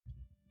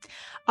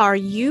Are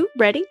you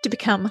ready to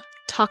become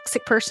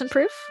toxic person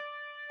proof?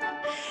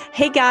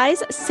 Hey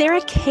guys, Sarah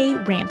K.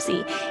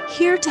 Ramsey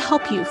here to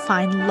help you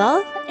find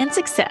love and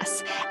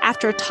success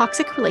after a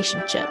toxic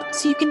relationship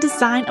so you can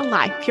design a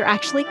life you're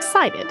actually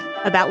excited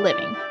about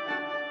living.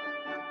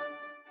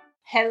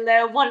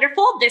 Hello,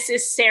 wonderful. This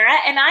is Sarah,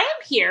 and I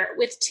am here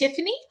with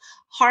Tiffany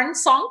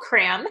Harnsong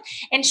Cram,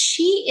 and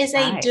she is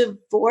a Hi.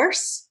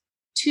 divorce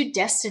to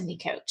destiny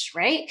coach,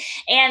 right?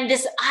 And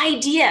this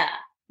idea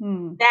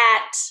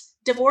that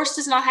divorce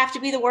does not have to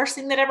be the worst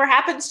thing that ever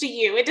happens to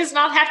you. It does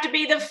not have to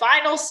be the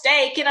final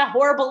stake in a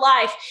horrible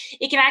life.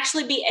 It can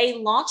actually be a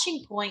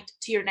launching point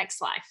to your next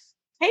life.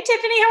 Hey,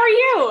 Tiffany, how are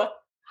you?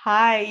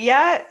 Hi.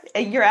 Yeah,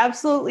 you're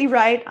absolutely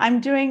right.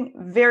 I'm doing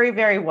very,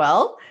 very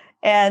well.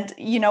 And,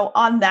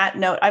 on that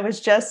note, I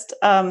was just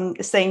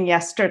saying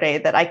yesterday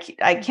that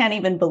I can't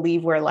even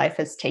believe where life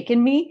has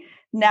taken me.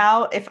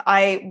 Now, if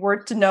I were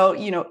to know,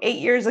 8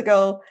 years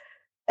ago,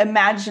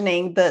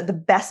 imagining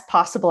the best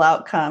possible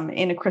outcome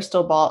in a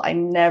crystal ball, I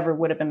never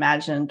would have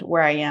imagined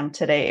where I am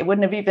today. It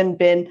wouldn't have even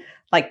been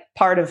like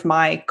part of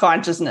my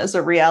consciousness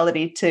or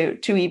reality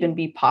to even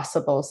be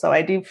possible. So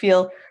I do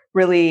feel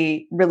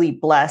really, really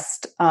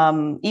blessed,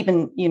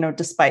 even,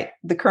 despite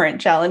the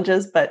current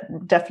challenges,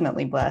 but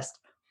definitely blessed.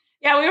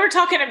 Yeah, we were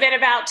talking a bit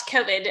about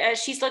COVID.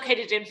 She's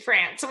located in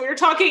France. So we were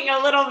talking a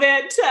little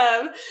bit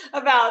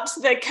about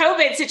the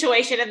COVID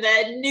situation and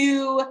the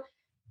new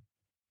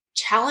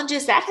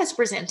challenges that has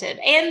presented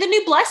and the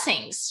new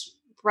blessings,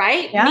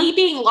 right? Yeah. Me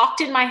being locked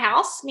in my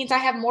house means I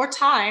have more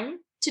time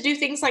to do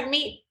things like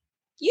meet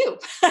you.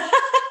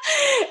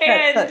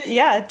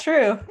 Yeah,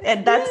 true.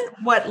 And that's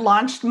what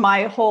launched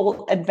my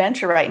whole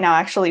adventure right now,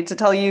 actually, to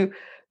tell you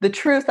the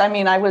truth. I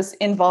mean, I was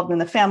involved in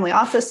the family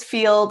office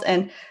field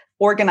and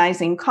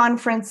organizing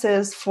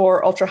conferences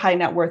for ultra high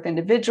net worth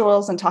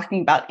individuals and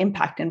talking about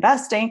impact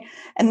investing.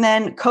 And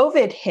then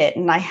COVID hit,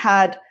 and I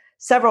had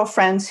several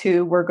friends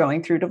who were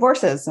going through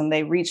divorces, and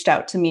they reached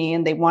out to me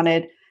and they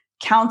wanted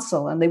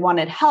counsel and they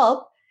wanted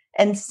help.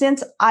 And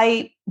since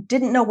I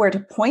didn't know where to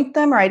point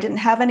them, or I didn't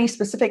have any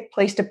specific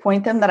place to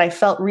point them that I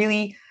felt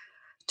really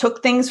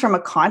took things from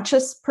a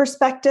conscious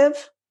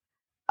perspective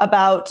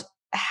about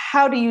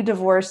how do you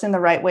divorce in the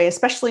right way,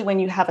 especially when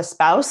you have a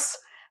spouse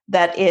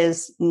that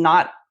is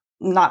not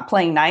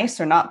playing nice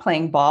or not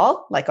playing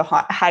ball, like a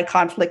high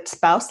conflict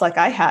spouse like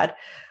I had.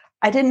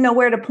 I didn't know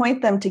where to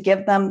point them to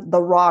give them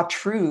the raw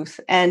truth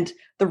and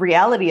the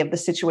reality of the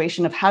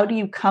situation of how do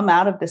you come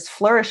out of this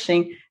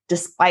flourishing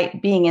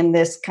despite being in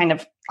this kind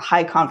of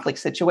high conflict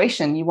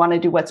situation. You want to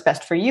do what's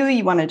best for you.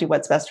 You want to do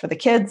what's best for the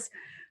kids.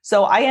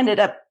 So I ended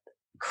up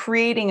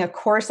creating a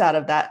course out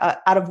of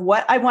that, out of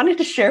what I wanted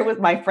to share with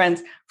my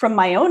friends from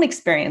my own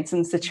experience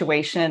and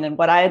situation and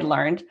what I had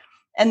learned.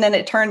 And then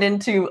it turned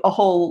into a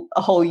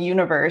whole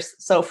universe.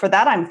 So for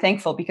that, I'm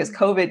thankful because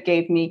COVID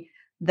gave me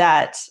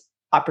that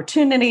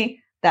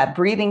opportunity, that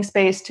breathing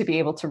space to be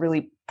able to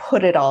really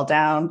put it all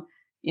down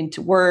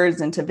into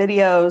words, into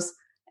videos.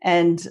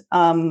 And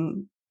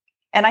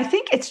I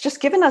think it's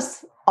just given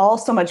us all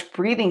so much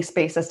breathing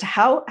space as to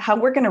how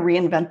we're going to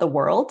reinvent the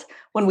world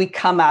when we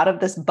come out of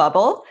this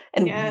bubble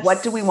and Yes.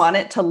 what do we want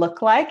it to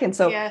look like. And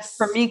so Yes.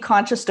 for me,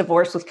 conscious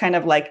divorce was kind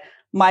of like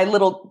my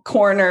little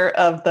corner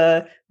of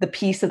the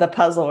piece of the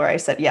puzzle where I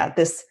said, yeah,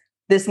 this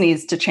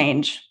needs to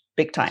change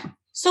big time.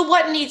 So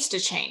what needs to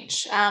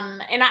change?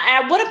 And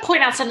I want to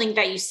point out something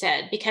that you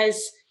said,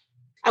 because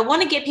I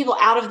want to get people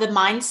out of the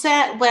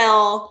mindset,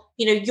 well,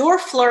 you're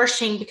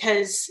flourishing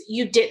because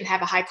you didn't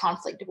have a high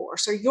conflict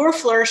divorce, or you're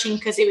flourishing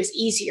because it was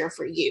easier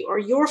for you, or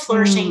you're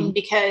flourishing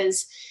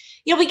because,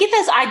 we get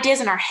those ideas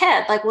in our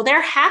head, like, well,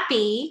 they're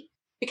happy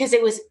because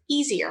it was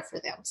easier for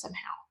them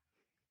somehow.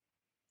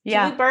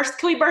 Yeah.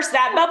 Can we burst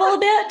that bubble a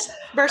bit?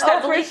 Burst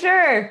that bubble? For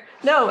sure.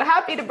 No,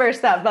 happy to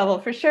burst that bubble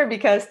for sure,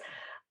 because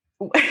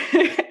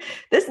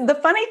the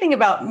funny thing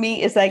about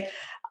me is like,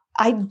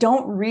 I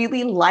don't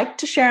really like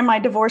to share my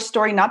divorce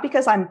story, not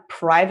because I'm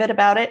private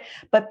about it,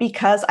 but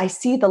because I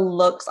see the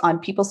looks on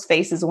people's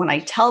faces when I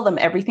tell them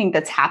everything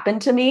that's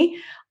happened to me.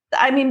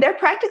 I mean, they're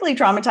practically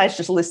traumatized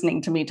just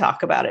listening to me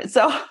talk about it.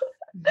 So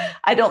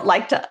I don't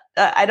like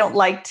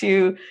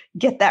to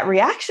get that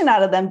reaction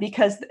out of them,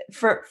 because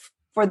for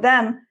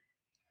them,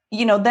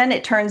 then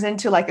it turns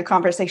into like a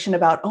conversation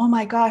about, oh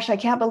my gosh, I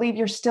can't believe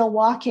you're still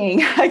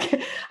walking.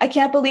 I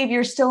can't believe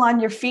you're still on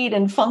your feet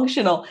and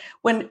functional.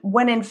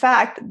 When in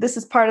fact, this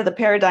is part of the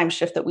paradigm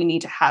shift that we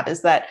need to have,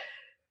 is that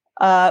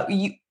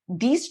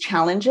these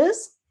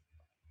challenges,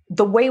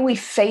 the way we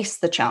face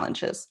the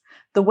challenges,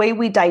 the way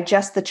we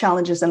digest the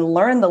challenges and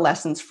learn the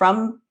lessons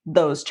from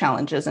those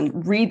challenges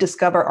and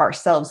rediscover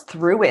ourselves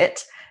through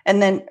it,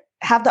 and then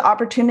have the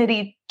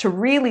opportunity to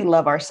really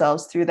love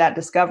ourselves through that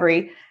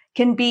discovery,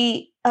 can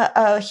be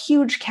a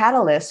huge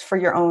catalyst for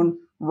your own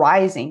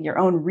rising, your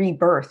own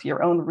rebirth,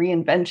 your own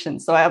reinvention.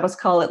 So I almost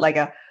call it like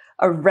a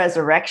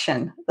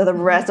resurrection, the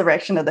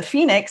resurrection of the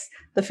Phoenix.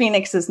 The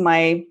Phoenix is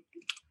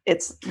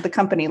it's the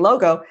company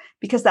logo,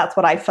 because that's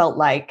what I felt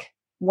like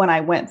when I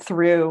went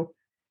through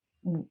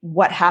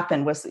what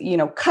happened was,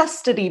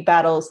 custody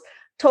battles,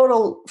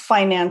 total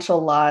financial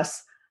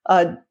loss,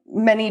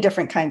 many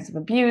different kinds of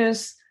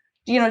abuse,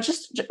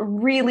 just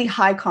really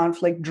high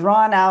conflict,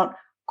 drawn out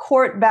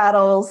court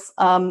battles.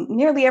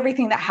 Nearly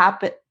everything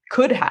that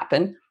could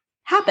happen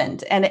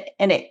happened. And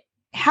it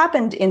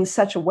happened in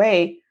such a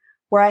way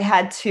where I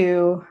had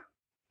to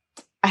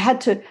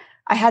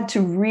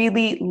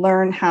really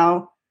learn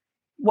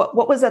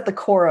what was at the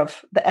core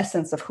of the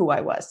essence of who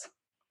I was,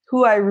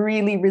 who I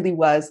really, really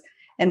was,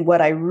 and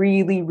what I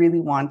really, really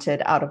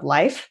wanted out of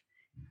life.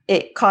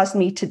 It caused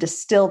me to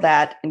distill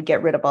that and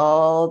get rid of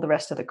all the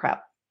rest of the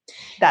crap.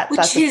 That's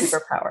a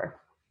superpower.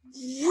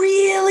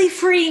 Really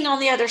freeing on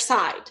the other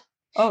side.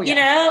 Oh,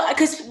 yeah.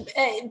 Because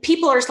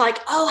people are like,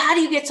 oh, how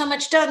do you get so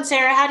much done,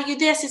 Sarah? How do you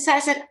this? I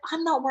said,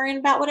 I'm not worrying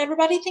about what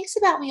everybody thinks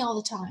about me all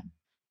the time.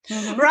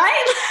 Mm-hmm.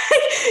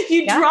 Right?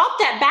 You drop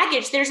that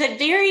baggage. There's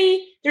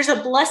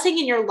a blessing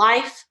in your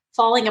life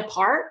falling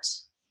apart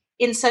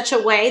in such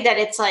a way that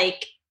it's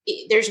like,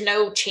 there's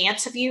no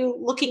chance of you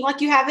looking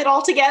like you have it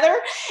all together.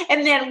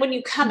 And then when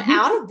you come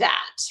out of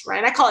that,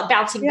 right, I call it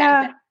bouncing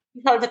back.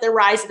 You talk about the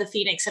rise of the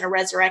phoenix and a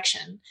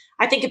resurrection.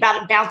 I think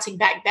about it bouncing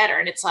back better.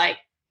 And it's like,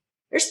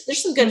 there's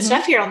some good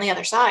stuff here on the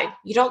other side.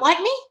 You don't like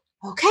me?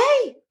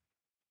 Okay.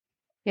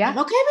 Yeah. I'm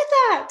okay with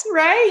that,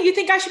 right? You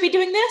think I should be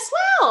doing this?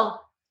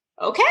 Well,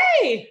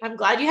 okay. I'm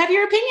glad you have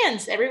your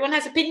opinions. Everyone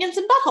has opinions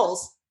and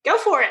buttholes. Go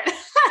for it.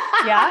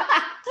 Yeah.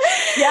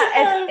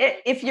 And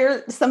if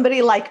you're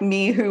somebody like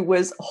me who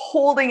was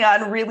holding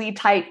on really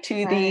tight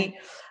to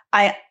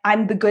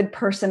I'm the good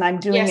person. I'm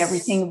doing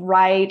everything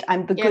right.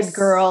 I'm the good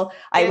girl.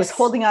 I was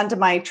holding on to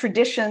my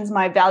traditions,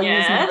 my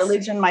values, my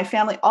religion, my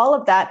family, all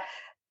of that.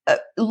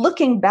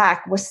 Looking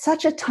back was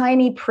such a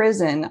tiny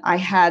prison I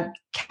had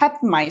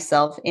kept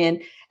myself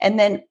in.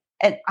 And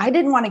I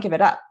didn't want to give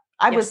it up.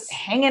 I was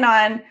hanging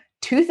on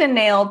tooth and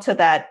nail to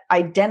that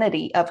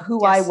identity of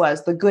who I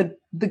was, the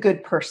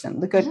good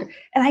person,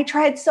 and I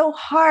tried so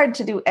hard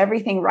to do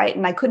everything right.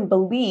 And I couldn't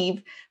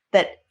believe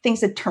that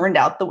things had turned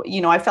out the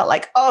way, I felt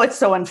like, oh, it's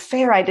so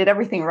unfair. I did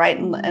everything right.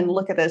 And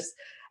look at this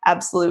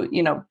absolute,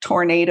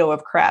 tornado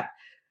of crap.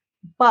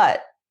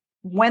 But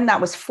when that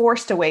was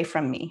forced away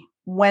from me,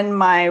 when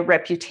my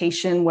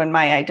reputation, when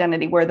my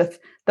identity, where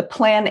the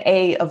plan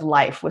A of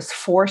life was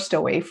forced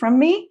away from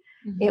me,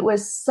 it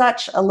was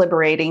such a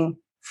liberating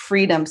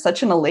freedom,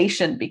 such an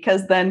elation,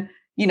 because then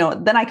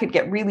I could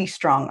get really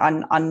strong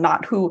on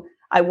not who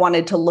I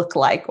wanted to look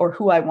like or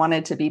who I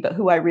wanted to be, but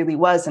who I really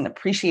was, and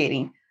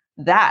appreciating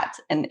that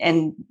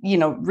and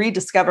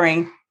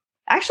rediscovering,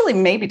 actually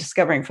maybe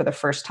discovering for the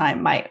first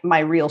time my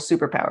real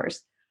superpowers.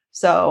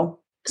 So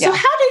how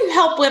do you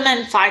help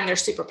women find their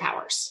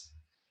superpowers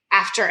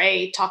after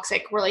a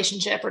toxic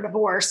relationship or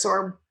divorce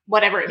or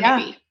whatever it may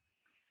be?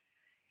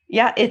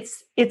 Yeah,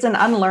 it's an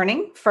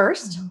unlearning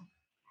first. Mm-hmm.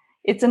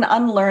 It's an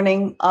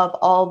unlearning of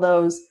all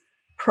those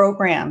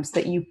programs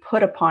that you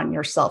put upon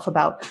yourself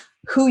about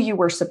who you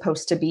were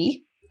supposed to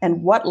be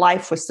and what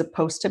life was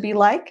supposed to be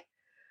like,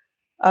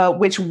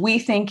 which we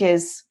think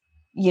is,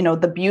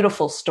 the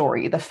beautiful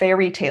story, the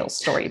fairy tale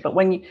story. But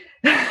when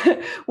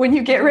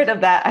you get rid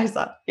of that, I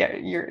saw,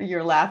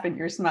 your laugh and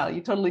your smile.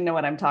 You totally know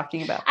what I'm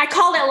talking about. I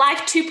call it Life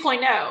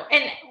 2.0.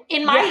 And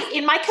in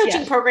my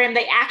coaching program,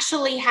 they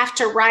actually have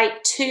to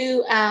write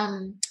 2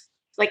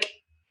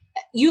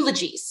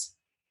 eulogies.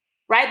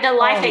 Right? The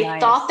life they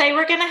thought they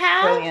were going to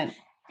have. Brilliant.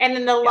 And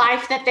then the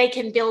life that they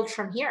can build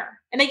from here.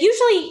 And they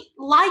usually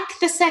like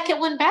the second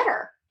one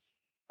better.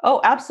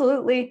 Oh,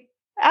 absolutely.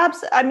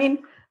 I mean,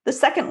 the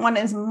second one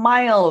is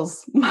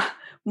miles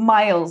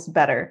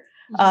better,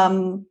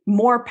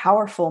 more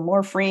powerful,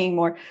 more freeing,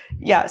 more.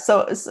 Yeah.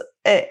 So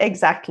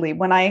exactly.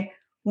 When I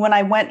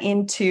went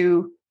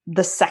into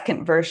the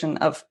second version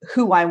of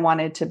who I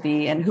wanted to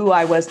be and who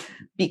I was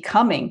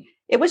becoming,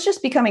 it was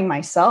just becoming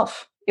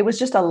myself. It was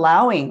just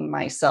allowing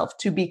myself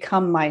to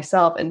become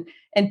myself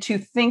and to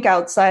think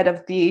outside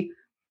of the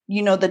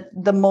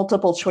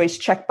multiple choice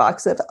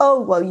checkbox of,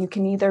 oh, well, you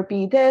can either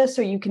be this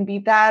or you can be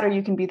that or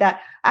you can be that.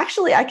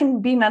 Actually, I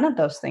can be none of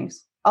those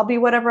things. I'll be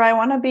whatever I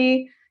want to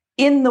be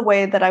in the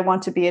way that I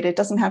want to be it. It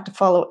doesn't have to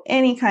follow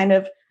any kind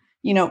of,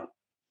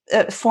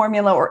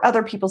 formula or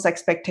other people's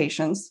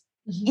expectations,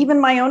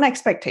 even my own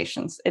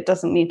expectations. It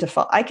doesn't need to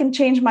follow. I can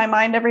change my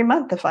mind every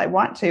month if I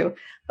want to,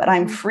 but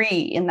I'm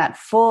free in that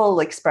full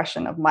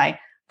expression of my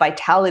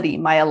vitality,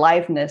 my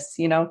aliveness,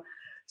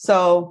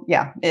 So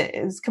it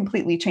has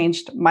completely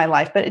changed my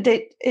life, but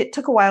it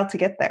took a while to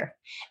get there.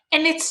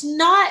 And it's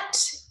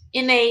not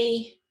in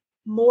a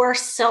more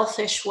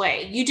selfish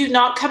way. You do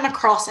not come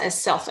across as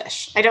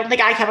selfish. I don't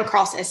think I come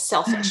across as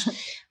selfish.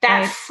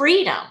 That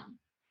freedom,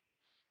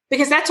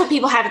 because that's what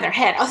people have in their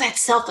head. Oh,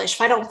 that's selfish.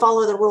 If I don't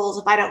follow the rules,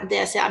 if I don't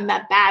this, I'm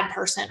that bad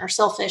person or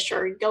selfish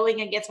or going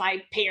against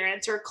my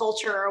parents or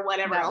culture or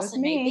whatever else it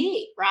may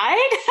be.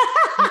 Right?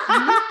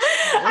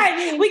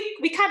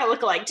 We kind of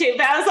look alike too,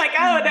 but I was like,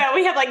 oh no,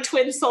 we have like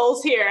twin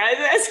souls here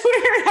as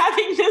we're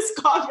having this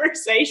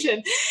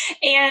conversation.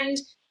 And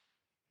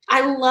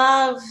I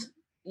love,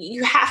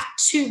 you have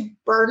to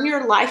burn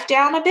your life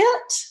down a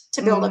bit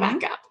to build it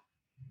back up.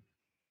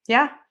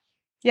 Yeah.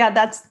 Yeah,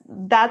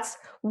 that's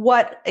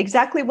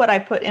exactly what I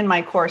put in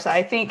my course.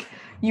 I think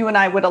you and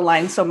I would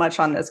align so much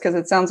on this because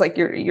it sounds like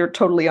you're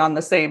totally on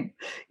the same,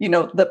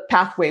 the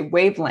pathway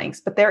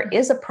wavelengths, but there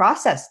is a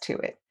process to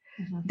it.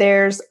 Mm-hmm.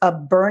 There's a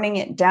burning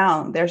it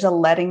down. There's a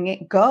letting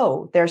it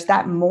go. There's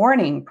that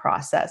mourning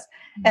process.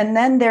 Mm-hmm. And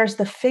then there's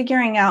the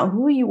figuring out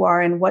who you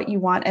are and what you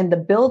want and the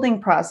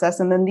building process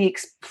and then the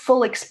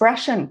full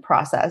expression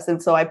process.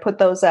 And so I put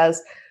those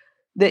as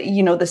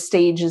the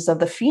stages of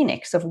the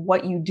phoenix of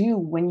what you do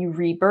when you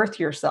rebirth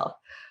yourself.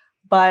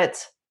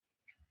 But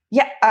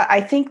yeah,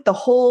 I think the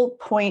whole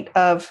point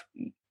of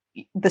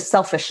the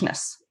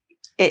selfishness,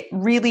 it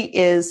really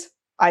is,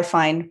 I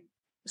find,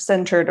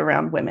 centered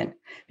around women,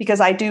 because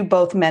I do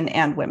both men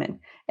and women.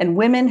 And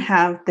women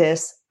have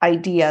this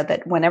idea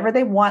that whenever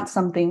they want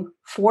something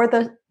for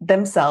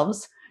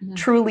themselves, mm-hmm.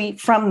 truly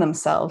from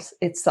themselves,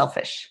 it's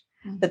selfish,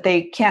 mm-hmm. that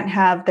they can't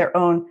have their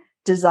own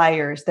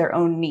desires, their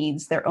own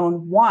needs, their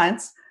own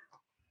wants,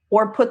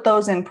 or put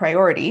those in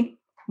priority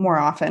more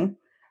often.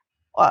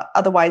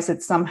 Otherwise,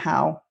 it's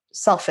somehow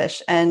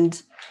selfish.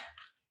 And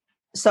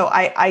so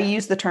I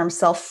use the term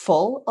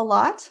self-full a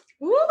lot.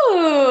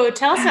 Ooh,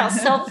 tell us about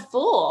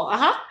self-full.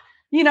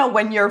 Uh-huh.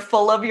 When you're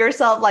full of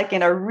yourself, like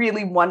in a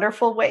really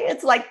wonderful way,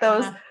 it's like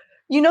those,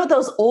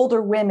 those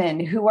older women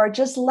who are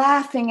just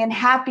laughing and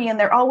happy, and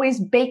they're always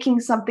baking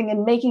something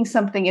and making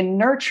something and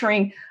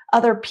nurturing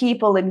other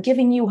people and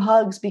giving you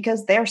hugs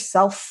because they're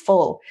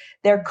self-full.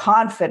 They're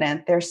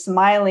confident, they're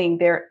smiling,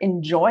 they're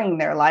enjoying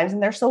their lives,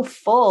 and they're so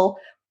full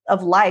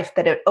of life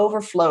that it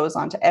overflows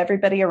onto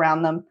everybody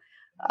around them.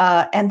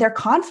 And they're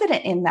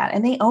confident in that,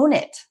 and they own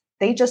it.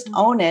 They just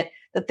own it,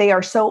 that they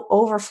are so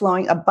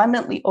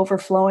abundantly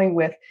overflowing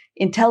with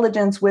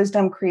intelligence,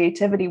 wisdom,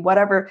 creativity,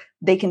 whatever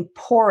they can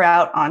pour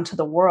out onto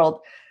the world.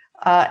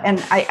 And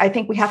I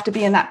think we have to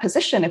be in that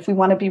position if we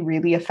want to be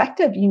really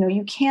effective.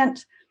 You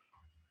can't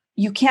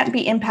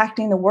be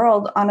impacting the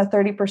world on a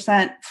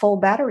 30% full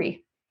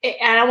battery.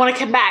 And I want to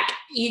come back.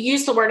 You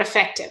use the word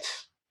effective.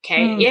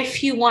 Okay.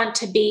 If you want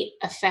to be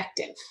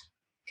effective.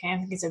 Okay. I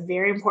think it's a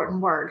very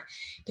important word,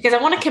 because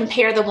I want to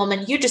compare the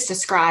woman you just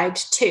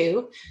described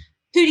to,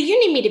 who do you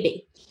need me to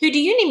be? Who do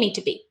you need me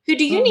to be? Who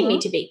do you need me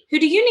to be? Who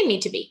do you need me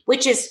to be?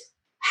 Which is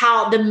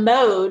how the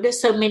mode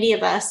so many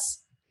of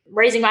us,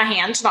 raising my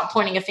hand, not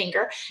pointing a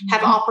finger,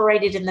 have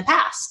operated in the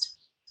past.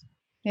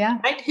 Yeah.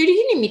 Right? Who do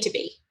you need me to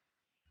be?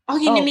 Oh,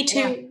 you need me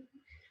to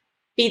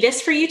be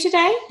this for you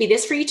today? Be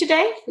this for you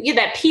today? Yeah,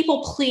 that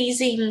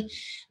people-pleasing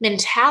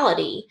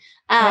mentality.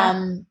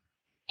 And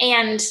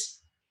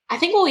I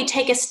think when we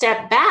take a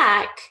step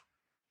back,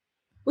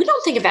 we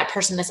don't think of that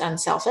person as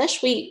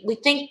unselfish. We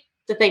think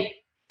that they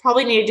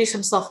probably need to do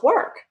some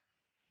self-work,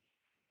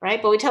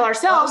 right? But we tell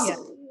ourselves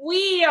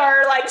we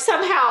are like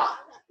somehow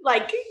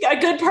like a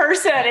good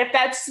person if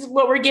that's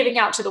what we're giving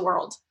out to the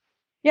world.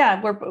 Yeah,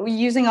 we're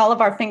using all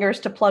of our fingers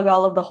to plug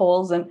all of the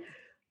holes. And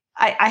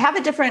I have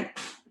a different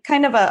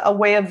kind of a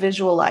way of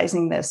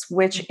visualizing this,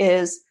 which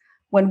is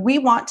when we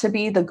want to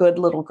be the good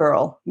little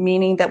girl,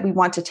 meaning that we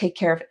want to take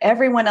care of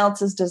everyone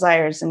else's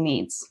desires and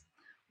needs.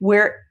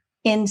 We're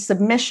in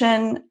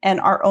submission,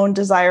 and our own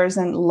desires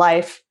and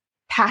life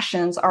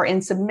passions are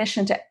in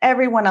submission to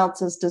everyone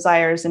else's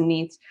desires and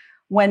needs,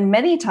 when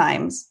many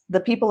times the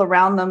people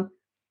around them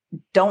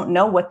don't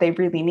know what they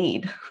really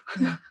need.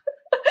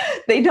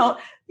 They don't,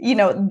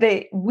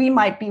 we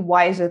might be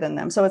wiser than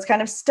them. So it's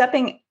kind of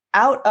stepping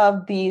out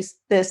of this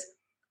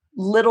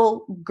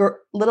little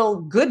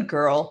good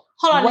girl.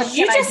 Hold on. Did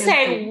you just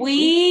say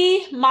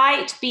we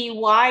might be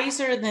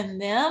wiser than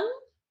them?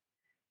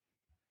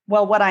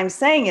 Well, what I'm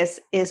saying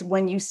is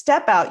when you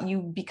step out, you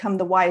become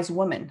the wise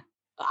woman.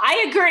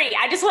 I agree.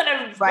 I just want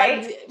to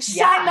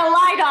shine the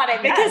light on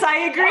it, because I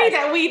agree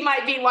that we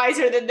might be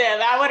wiser than them.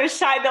 I want to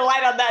shine the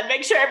light on that,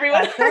 make sure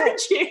everyone heard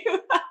you.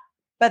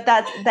 But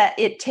that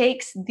it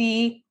takes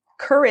the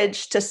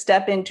courage to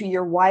step into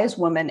your wise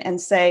woman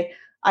and say,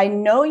 I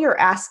know you're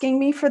asking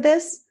me for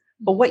this,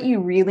 but what you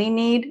really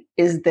need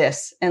is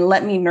this. And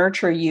let me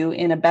nurture you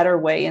in a better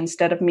way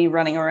instead of me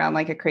running around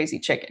like a crazy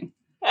chicken.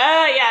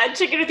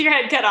 Chicken with your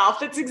head cut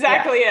off. That's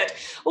exactly it.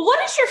 Well, what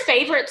is your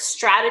favorite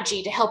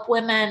strategy to help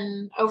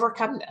women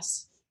overcome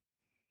this?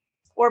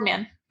 Or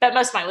men, but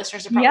most of my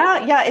listeners are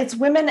probably it's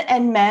women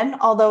and men,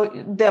 although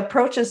the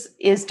approach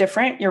is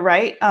different. You're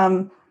right.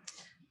 I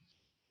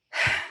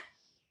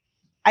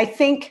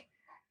think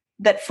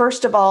that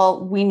first of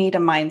all, we need a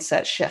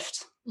mindset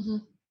shift. Mm-hmm.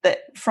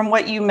 That from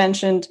what you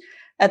mentioned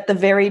at the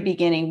very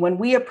beginning, when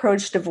we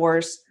approach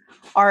divorce,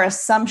 our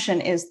assumption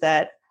is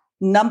that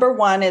number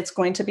one, it's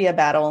going to be a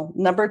battle.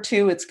 Number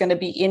two, it's going to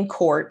be in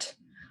court.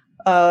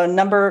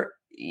 Number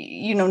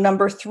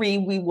three,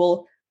 we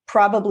will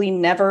probably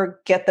never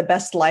get the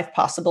best life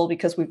possible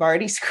because we've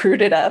already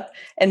screwed it up,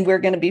 and we're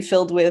going to be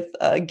filled with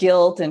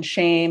guilt and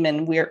shame,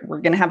 and we're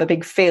going to have a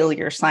big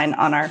failure sign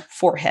on our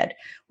forehead,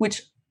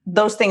 which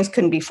those things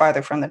couldn't be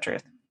farther from the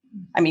truth.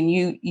 I mean,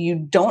 you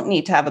don't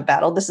need to have a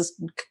battle. This is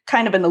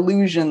kind of an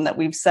illusion that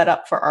we've set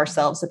up for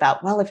ourselves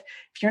about, well, if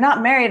you're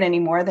not married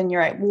anymore, then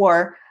you're at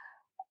war.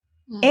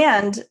 Mm-hmm.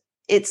 And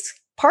it's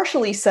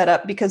partially set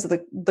up because of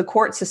the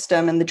court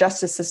system and the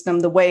justice system,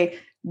 the way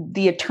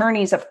the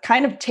attorneys have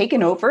kind of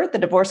taken over the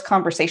divorce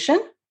conversation,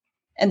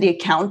 and the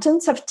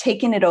accountants have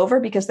taken it over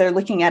because they're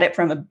looking at it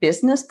from a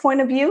business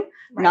point of view,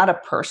 right, not a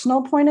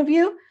personal point of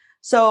view.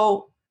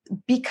 So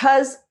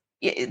because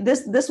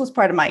this was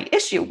part of my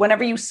issue,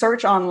 whenever you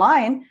search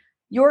online,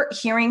 you're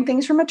hearing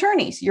things from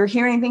attorneys, you're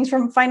hearing things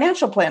from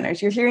financial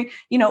planners, you're hearing,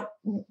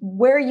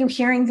 where are you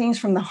hearing things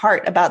from the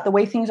heart about the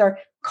way things are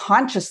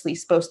consciously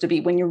supposed to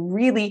be when you're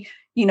really,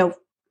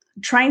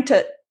 trying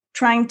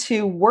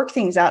to work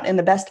things out in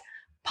the best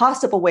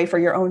possible way for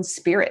your own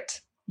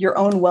spirit, your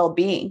own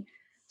well-being.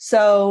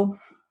 So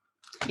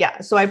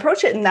I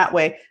approach it in that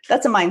way.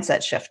 That's a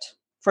mindset shift,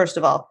 first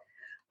of all.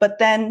 But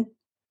then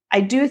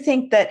I do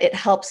think that it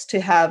helps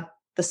to have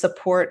the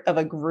support of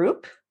a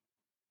group.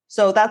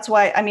 So that's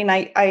why,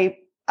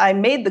 I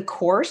made the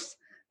course,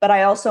 but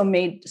I also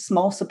made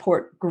small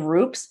support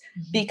groups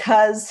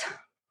because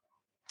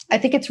I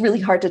think it's really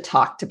hard to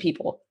talk to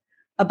people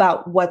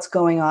about what's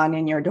going on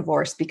in your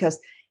divorce because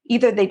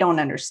either they don't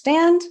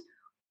understand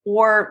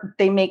or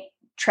they make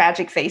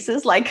tragic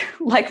faces like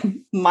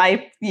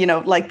my,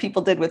 like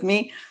people did with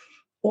me,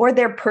 or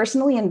they're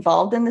personally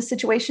involved in the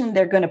situation.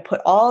 They're going to put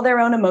all their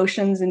own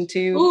emotions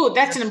into. Ooh,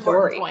 that's an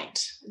important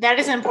point. That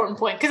is an important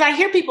point. Because I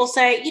hear people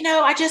say,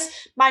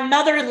 my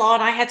mother-in-law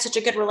and I had such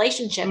a good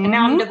relationship. And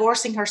now I'm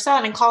divorcing her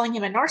son and calling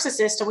him a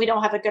narcissist and we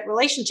don't have a good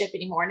relationship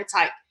anymore. And it's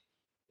like,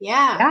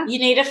 yeah. You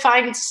need to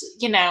find,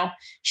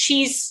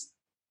 she's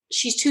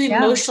too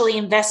emotionally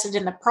invested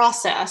in the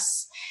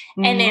process.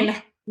 And in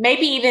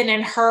maybe even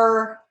in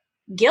her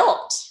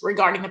guilt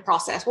regarding the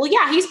process. Well,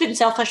 yeah, he's been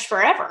selfish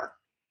forever.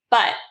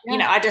 But,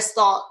 I just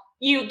thought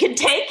you could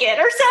take it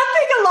or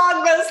something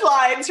along those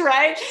lines,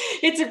 right?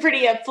 It's a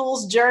pretty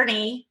fool's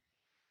journey.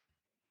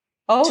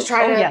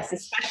 Yes,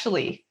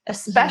 especially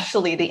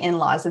the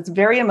in-laws. It's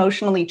very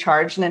emotionally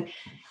charged. And,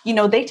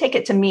 they take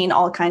it to mean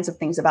all kinds of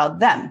things about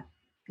them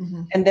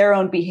and their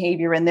own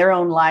behavior and their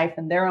own life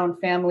and their own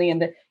family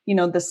and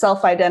the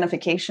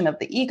self-identification of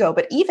the ego.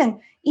 But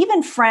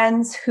even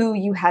friends who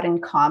you had in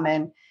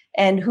common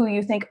and who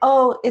you think,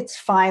 oh, it's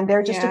fine,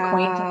 they're just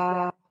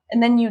acquaintances.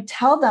 And then you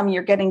tell them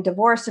you're getting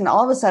divorced and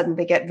all of a sudden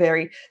they get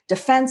very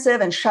defensive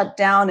and shut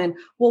down. And,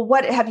 well,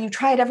 what have you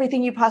tried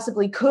everything you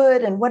possibly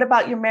could? And what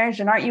about your marriage?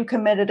 And aren't you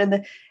committed?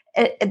 And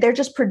they're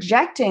just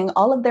projecting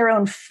all of their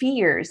own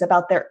fears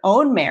about their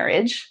own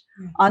marriage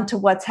onto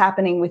what's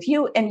happening with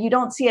you. And you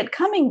don't see it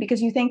coming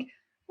because you think,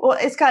 well,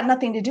 it's got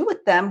nothing to do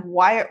with them.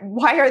 Why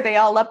are they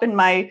all up in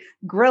my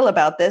grill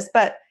about this?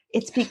 But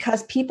it's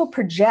because people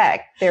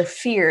project their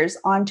fears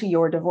onto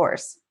your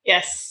divorce.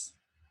 Yes.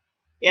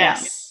 Yeah.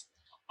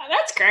 Oh,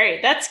 that's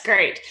great. That's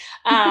great.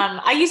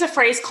 I use a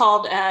phrase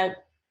called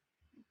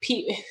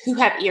who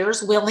have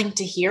ears willing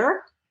to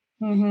hear.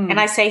 And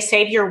I say,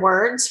 save your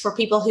words for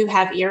people who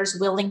have ears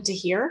willing to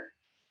hear.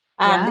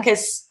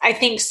 Because I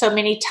think so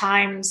many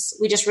times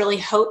we just really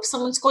hope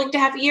someone's going to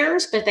have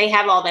ears, but they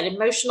have all that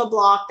emotional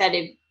block that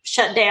it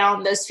shut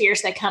down those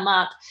fears that come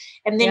up.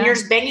 And then you're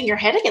just banging your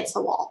head against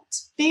the wall.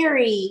 It's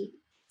very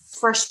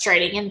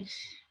frustrating. And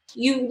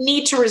you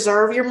need to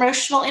reserve your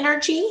emotional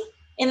energy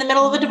in the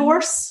middle of a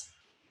divorce.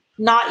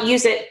 Not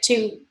use it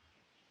to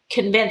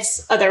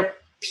convince other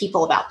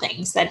people about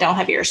things that don't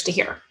have ears to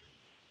hear.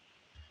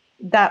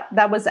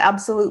 That was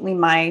absolutely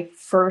my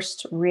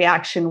first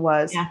reaction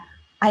was,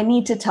 I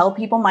need to tell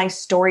people my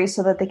story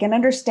so that they can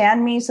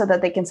understand me, so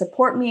that they can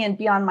support me and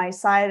be on my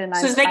side. And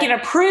so they can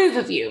approve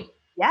of you.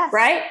 Yes.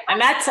 Right. And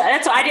that's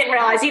what I didn't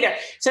realize either.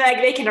 So that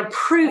they can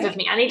approve of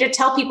me. I need to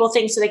tell people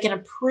things so they can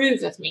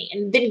approve of me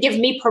and then give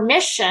me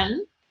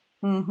permission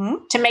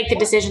to make the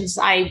decisions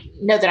I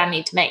know that I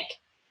need to make.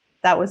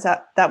 That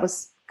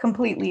was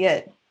completely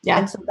it. Yeah.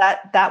 And so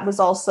that was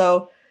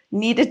also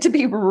needed to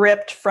be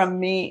ripped from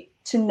me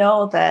to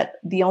know that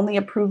the only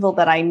approval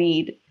that I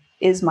need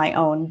is my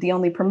own. The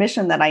only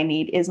permission that I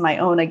need is my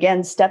own.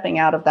 Again, stepping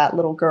out of that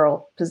little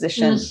girl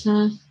position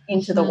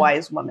into the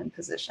wise woman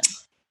position.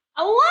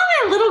 I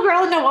love it. Little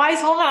girl and a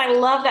wise woman. I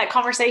love that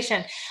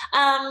conversation.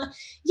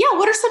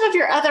 What are some of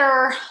your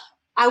other,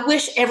 I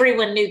wish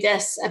everyone knew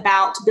this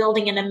about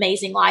building an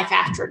amazing life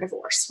after a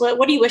divorce?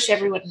 What do you wish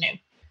everyone knew?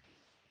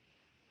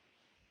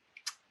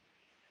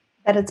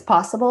 That it's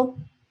possible,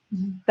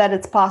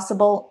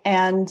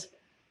 And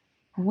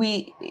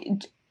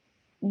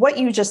what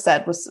you just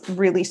said was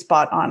really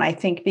spot on, I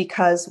think,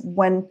 because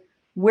when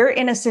we're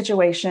in a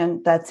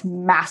situation that's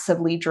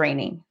massively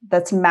draining,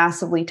 that's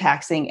massively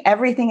taxing,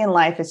 everything in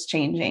life is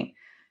changing.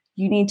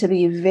 You need to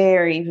be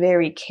very,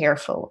 very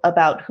careful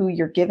about who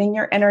you're giving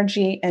your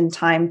energy and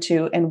time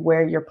to and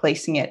where you're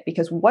placing it,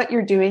 because what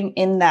you're doing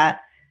in that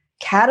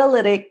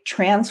catalytic,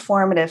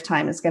 transformative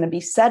time is going to be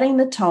setting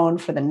the tone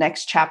for the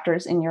next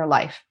chapters in your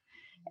life.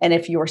 And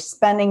if you're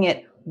spending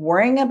it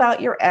worrying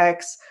about your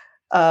ex,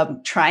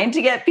 trying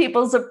to get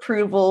people's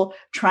approval,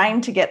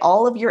 trying to get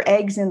all of your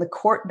eggs in the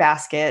court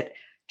basket,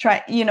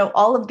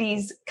 all of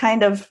these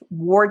kind of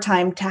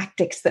wartime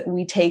tactics that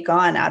we take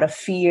on out of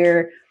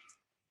fear,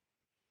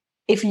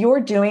 if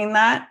you're doing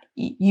that,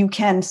 you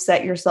can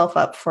set yourself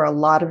up for a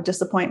lot of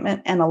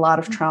disappointment and a lot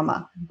of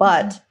trauma.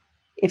 But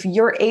if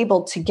you're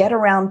able to get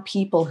around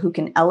people who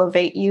can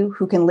elevate you,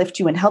 who can lift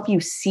you and help you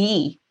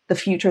see the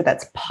future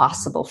that's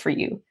possible for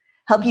you,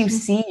 help you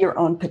see your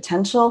own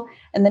potential,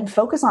 and then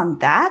focus on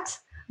that,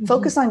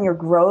 focus on your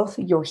growth,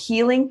 your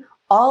healing,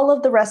 all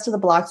of the rest of the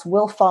blocks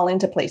will fall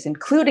into place,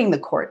 including the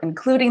court,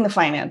 including the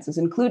finances,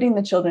 including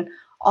the children.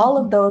 All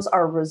of those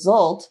are a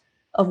result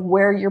of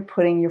where you're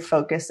putting your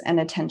focus and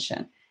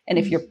attention. And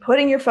if you're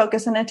putting your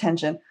focus and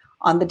attention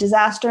on the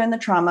disaster and the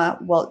trauma,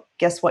 well,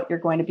 guess what you're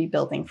going to be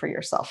building for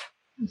yourself?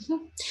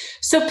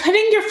 So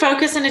putting your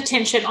focus and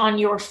attention on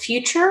your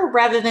future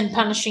rather than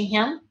punishing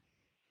him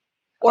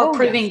or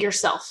proving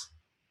yourself.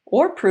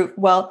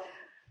 Well,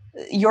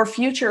 your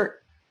future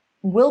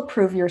will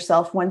prove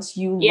yourself once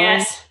you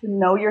learn to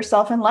know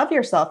yourself and love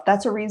yourself.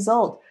 That's a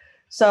result.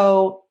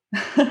 So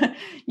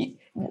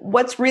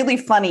what's really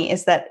funny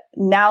is that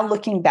now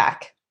looking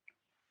back,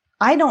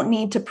 I don't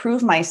need to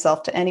prove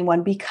myself to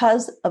anyone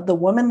because of the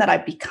woman that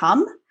I've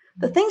become,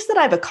 the things that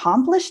I've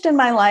accomplished in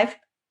my life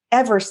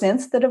ever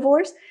since the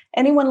divorce.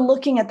 Anyone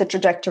looking at the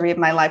trajectory of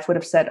my life would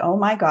have said, oh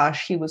my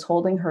gosh, he was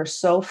holding her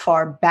so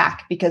far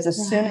back, because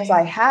as soon as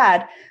I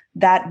had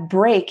that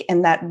break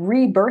and that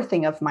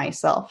rebirthing of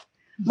myself,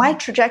 my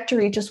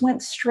trajectory just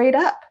went straight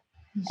up.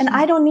 And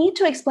I don't need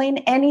to explain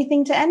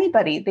anything to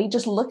anybody. They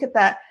just look at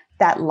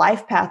that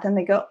life path and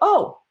they go,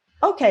 oh,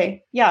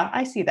 okay, yeah,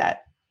 I see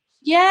that.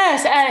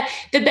 Yes.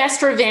 The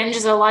best revenge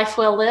is a life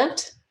well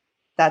lived.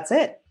 That's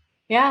it.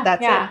 Yeah.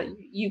 That's it.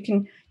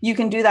 You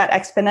can do that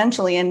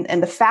exponentially.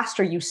 And the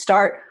faster you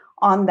start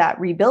on that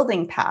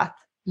rebuilding path,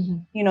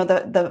 you know,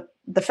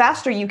 the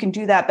faster you can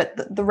do that, but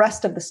the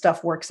rest of the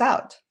stuff works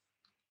out.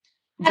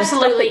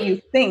 Absolutely. The stuff that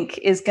you think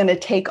is going to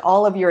take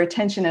all of your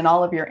attention and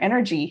all of your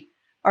energy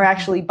are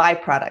actually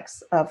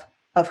byproducts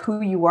of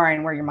who you are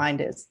and where your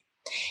mind is.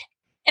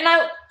 And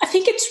I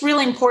think it's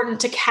really important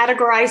to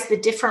categorize the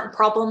different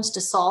problems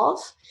to solve,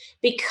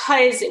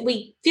 because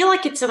we feel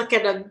like it's like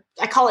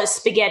I call it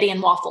spaghetti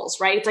and waffles,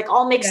 right? It's like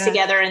all mixed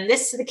together, and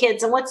this to the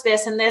kids, and what's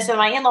this and this, and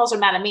my in-laws are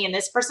mad at me, and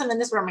this person, and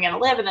this where am I going to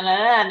live, and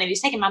then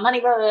he's taking my money,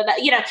 blah, blah, blah.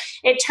 You know,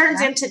 it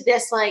turns into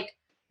this like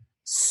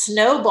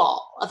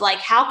snowball of like,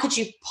 how could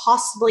you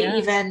possibly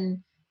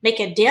even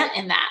make a dent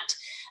in that?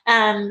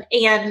 And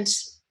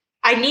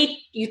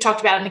you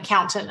talked about an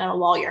accountant and a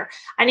lawyer.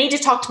 I need to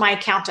talk to my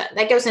accountant.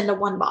 That goes into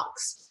one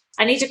box.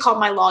 I need to call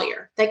my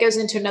lawyer. That goes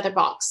into another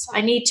box.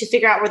 I need to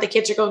figure out where the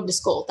kids are going to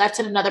school. That's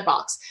in another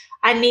box.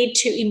 I need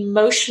to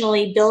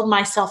emotionally build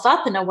myself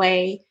up in a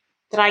way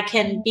that I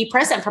can be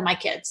present for my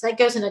kids. That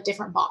goes in a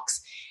different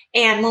box.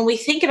 And when we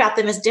think about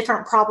them as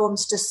different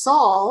problems to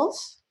solve,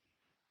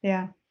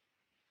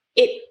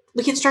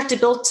 we can start to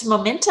build some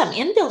momentum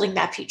in building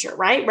that future,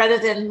 right? Rather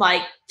than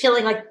like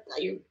feeling like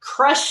you're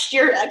crushed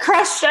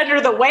under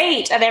the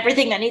weight of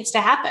everything that needs to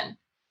happen.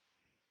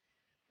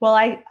 Well,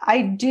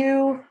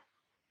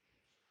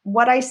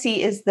 what I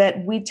see is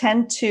that we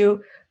tend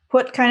to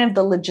put kind of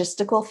the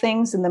logistical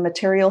things and the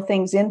material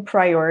things in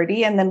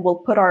priority, and then we'll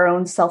put our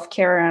own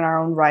self-care and our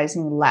own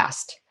rising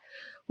last,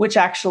 which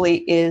actually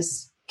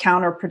is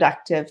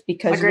counterproductive,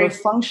 because you're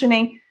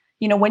functioning.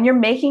 You know, when you're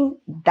making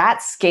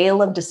that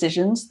scale of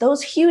decisions,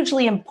 those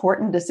hugely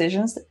important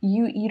decisions,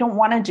 you don't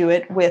want to do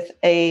it with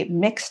a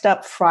mixed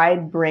up,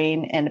 fried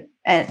brain, and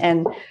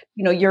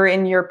you know, you're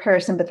in your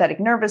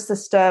parasympathetic nervous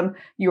system.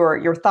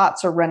 Your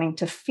thoughts are running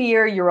to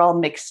fear. You're all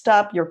mixed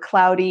up. You're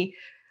cloudy.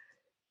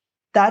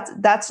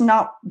 That's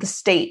not the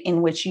state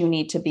in which you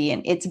need to be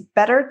in. It's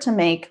better to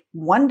make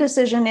one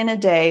decision in a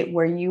day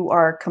where you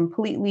are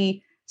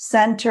completely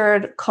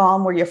centered,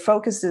 calm, where your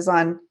focus is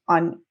on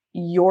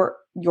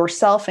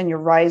yourself and your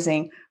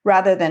rising,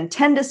 rather than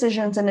 10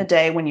 decisions in a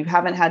day when you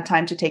haven't had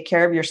time to take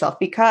care of yourself,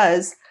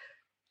 because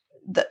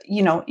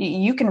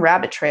you can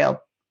rabbit trail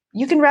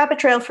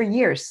for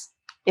years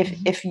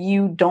if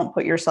you don't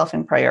put yourself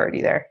in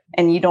priority there,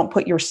 and you don't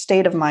put your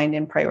state of mind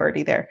in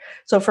priority there.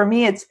 So for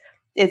me,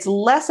 it's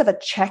less of a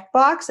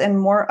checkbox and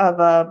more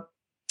of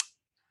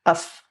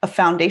a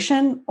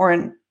foundation or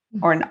an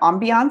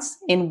ambiance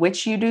in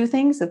which you do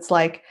things. It's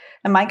like,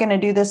 am I going to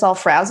do this all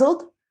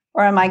frazzled?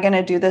 Or am I going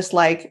to do this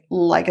like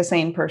a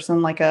sane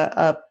person, like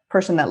a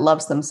person that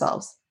loves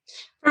themselves?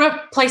 From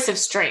a place of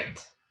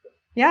strength.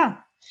 Yeah.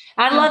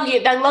 I love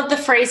you. I love the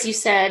phrase you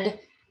said,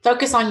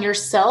 focus on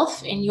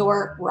yourself and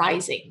your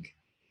rising.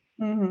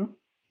 Mm-hmm.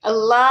 I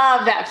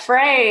love that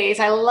phrase.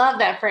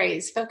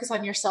 Focus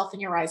on yourself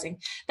and your rising.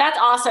 That's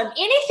awesome.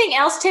 Anything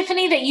else,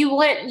 Tiffany, that you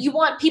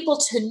want people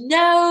to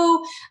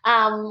know?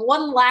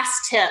 One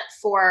last tip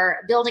for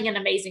building an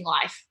amazing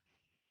life.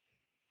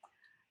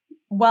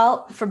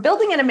 Well, for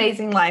building an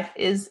amazing life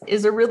is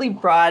a really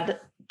broad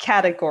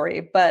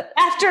category, but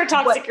after a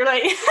toxic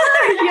relationship,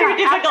 after a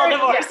difficult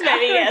divorce,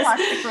 maybe yes,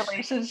 toxic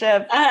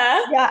relationship.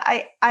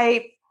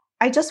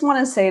 I just want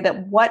to say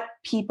that what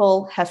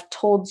people have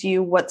told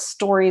you, what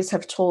stories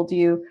have told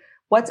you,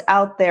 what's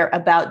out there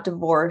about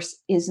divorce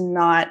is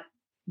not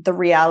the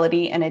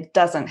reality, and it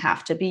doesn't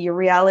have to be your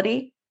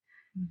reality.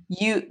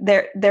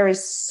 There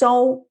is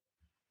so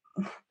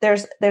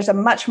there's a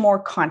much more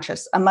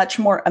conscious, a much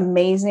more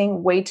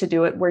amazing way to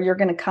do it where you're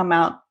going to come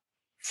out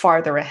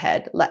farther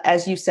ahead.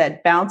 As you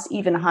said, bounce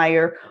even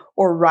higher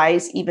or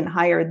rise even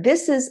higher.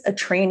 This is a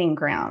training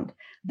ground.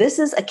 This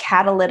is a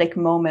catalytic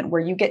moment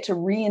where you get to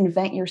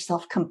reinvent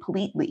yourself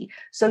completely.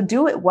 So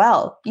do it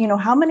well.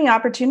 How many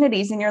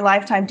opportunities in your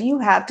lifetime do you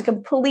have to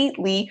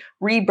completely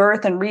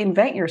rebirth and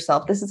reinvent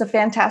yourself? This is a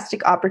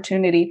fantastic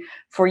opportunity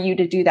for you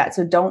to do that.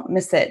 So don't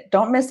miss it.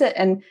 Don't miss it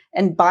and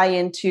buy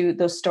into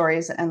those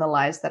stories and the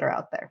lies that are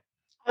out there.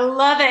 I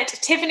love it.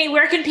 Tiffany,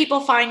 where can people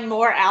find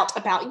more out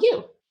about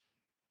you?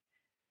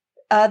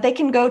 They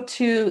can go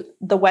to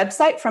the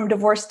website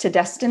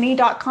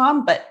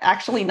FromDivorceToDestiny.com, but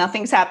actually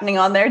nothing's happening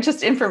on there,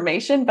 just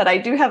information. But I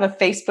do have a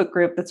Facebook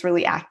group that's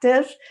really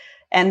active,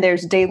 and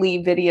there's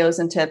daily videos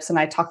and tips. And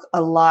I talk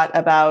a lot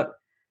about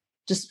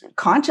just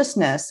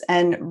consciousness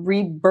and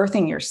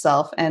rebirthing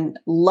yourself and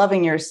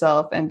loving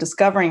yourself and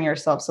discovering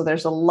yourself. So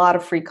there's a lot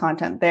of free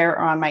content there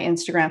on my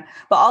Instagram,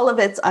 but all of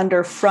it's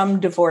under From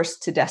Divorce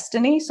to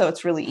Destiny. So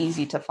it's really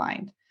easy to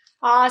find.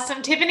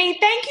 Awesome. Tiffany,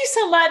 thank you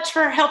so much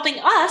for helping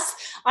us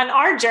on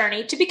our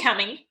journey to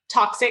becoming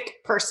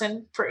toxic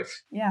person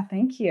proof. Yeah,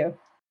 thank you.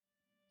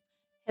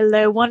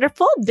 Hello,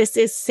 wonderful. This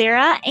is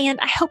Sarah, and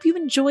I hope you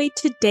enjoyed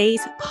today's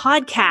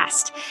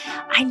podcast.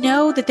 I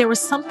know that there was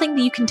something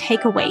that you can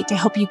take away to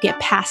help you get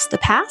past the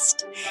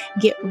past,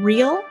 get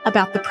real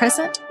about the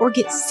present, or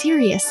get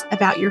serious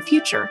about your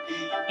future.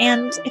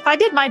 And if I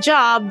did my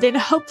job, then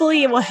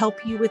hopefully it will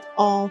help you with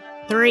all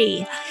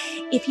three.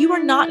 If you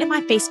are not in my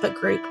Facebook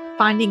group,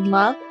 Finding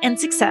Love and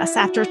Success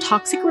After a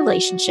Toxic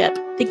Relationship,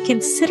 then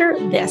consider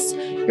this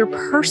your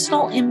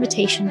personal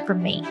invitation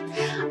from me.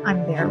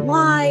 I'm there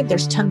live,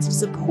 there's tons of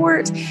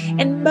support,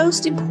 and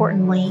most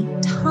importantly,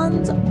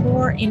 tons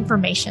more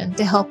information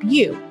to help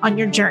you on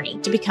your journey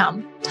to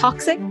become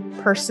toxic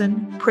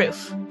person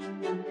proof.